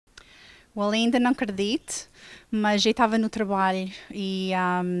Well, ainda não acredito, mas eu estava no trabalho e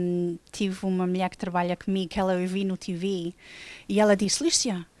tive uma mulher que trabalha comigo que ela eu vi no TV e ela disse,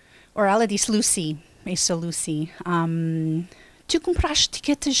 Lúcia, ou ela disse Lucy, eu sou Lucy, tu compraste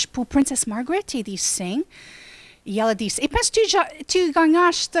etiquetas para o Princess Margaret? Eu disse sim. E ela disse, eu penso que tu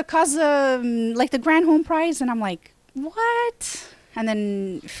ganhaste a casa, like the Grand Home Prize, and I'm like, what? And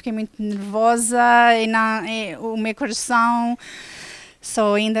then fiquei muito nervosa e o meu coração...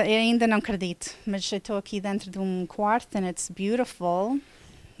 So ainda não acredito, mas eu estou aqui dentro de um quarto and it's beautiful.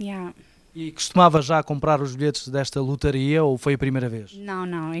 Yeah. E costumava já comprar os bilhetes desta lotaria ou foi a primeira vez?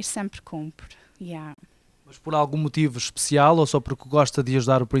 Não, eu sempre compro. Yeah. Mas por algum motivo especial ou só porque gosta de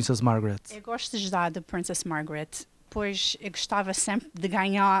ajudar o Princess Margaret? Eu gosto de ajudar a Princess Margaret, pois eu gostava sempre de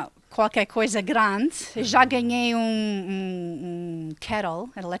ganhar qualquer coisa grande. Eu já ganhei um kettle,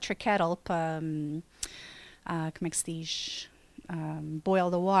 an electric kettle para, como é que se diz?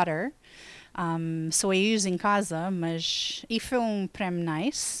 Boil the water. So eu uso em casa, mas e foi um prémio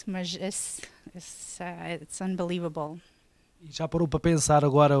nice, mas it's unbelievable. E já parou para pensar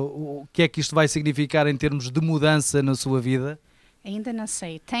agora o que é que isto vai significar em termos de mudança na sua vida? Ainda não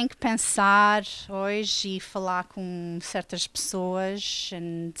sei. Tenho que pensar hoje e falar com certas pessoas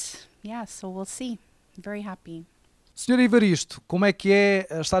and yeah, so we'll see. Very happy. Senhor Evaristo, como é que é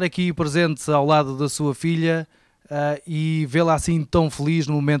estar aqui presente ao lado da sua filha e vê-la assim tão feliz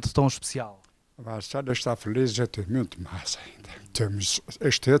num momento tão especial? A senhora está feliz, eu estou muito mais ainda.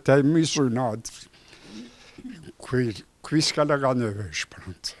 Estou até emocionado com isso que ela ganha hoje.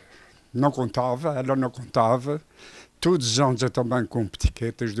 Pronto. Não contava, ela não contava. Todos os anos eu também compro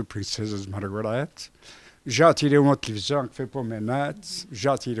etiquetas do Princesa Margaret. Já tirei uma televisão que foi para o meu net,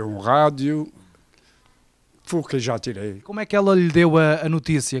 já tirei um rádio. Foi o que já tirei. Como é que ela lhe deu a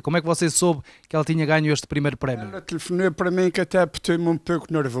notícia? Como é que você soube que ela tinha ganho este primeiro prémio? Ela telefonou para mim que até apertou-me um pouco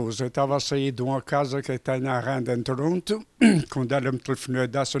nervoso. Eu estava a sair de uma casa que eu tenho à renda em Toronto, quando ela me telefonou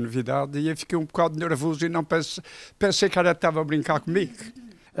dessa novidade, e eu fiquei um bocado nervoso e não pensei que ela estava a brincar comigo.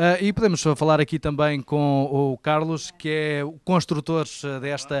 E podemos falar aqui também com o Carlos, que é o construtor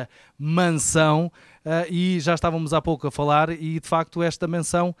desta mansão, e já estávamos há pouco a falar, e de facto esta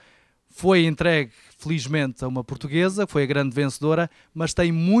mansão foi entregue, felizmente, a uma portuguesa, foi a grande vencedora, mas tem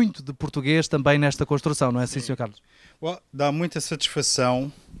muito de português também nesta construção, não é assim, Sr. Carlos? Dá muita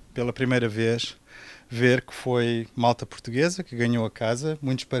satisfação, pela primeira vez, ver que foi malta portuguesa que ganhou a casa.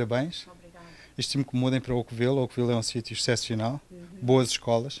 Muitos parabéns. Obrigada. Isto me mudem para Oakville. Oakville é um sítio excepcional, boas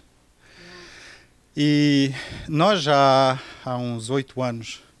escolas. E nós já há uns 8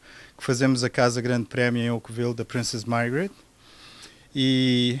 anos que fazemos a Casa Grande Prémio em Oakville da Princess Margaret.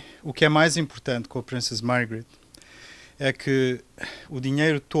 E o que é mais importante com a Princess Margaret é que o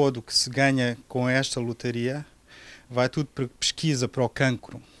dinheiro todo que se ganha com esta lotaria vai tudo para pesquisa para o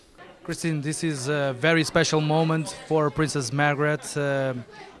cancro. Christine, this is a very special moment for Princess Margaret,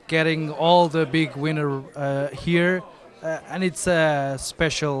 getting all the big winner here, and it's a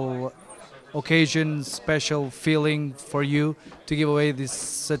special occasion, special feeling for you to give away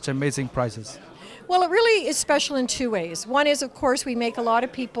such amazing prizes. Well, it really is special in 2 ways. One is, of course, we make a lot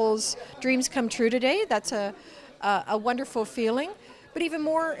of people's dreams come true today. That's a wonderful feeling. But even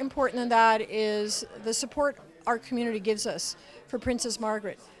more important than that is the support our community gives us for Princess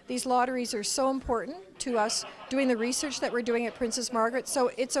Margaret. These lotteries are so important to us doing the research that we're doing at Princess Margaret.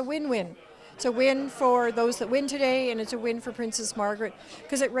 So it's a win-win. It's a win for those that win today, and it's a win for Princess Margaret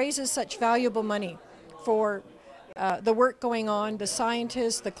because it raises such valuable money for the work going on, the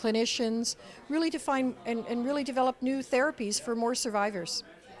scientists, the clinicians, really to find and really develop new therapies for more survivors.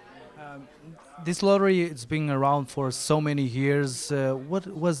 This lottery has been around for so many years. What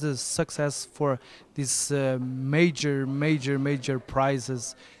was the success for these major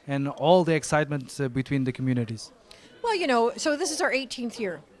prizes and all the excitement between the communities? Well, you know, so this is our 18th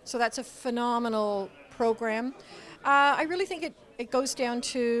year, so that's a phenomenal program. I really think it goes down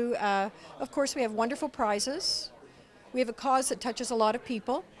to, of course, we have wonderful prizes. We have a cause that touches a lot of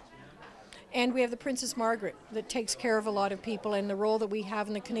people, and we have the Princess Margaret that takes care of a lot of people, and the role that we have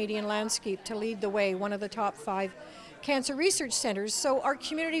in the Canadian landscape to lead the way, one of the top 5 cancer research centers. So our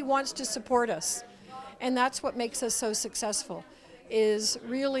community wants to support us, and that's what makes us so successful, is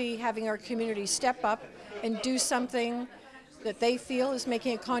really having our community step up and do something that they feel is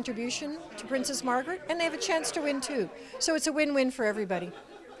making a contribution to Princess Margaret, and they have a chance to win too. So it's a win-win for everybody.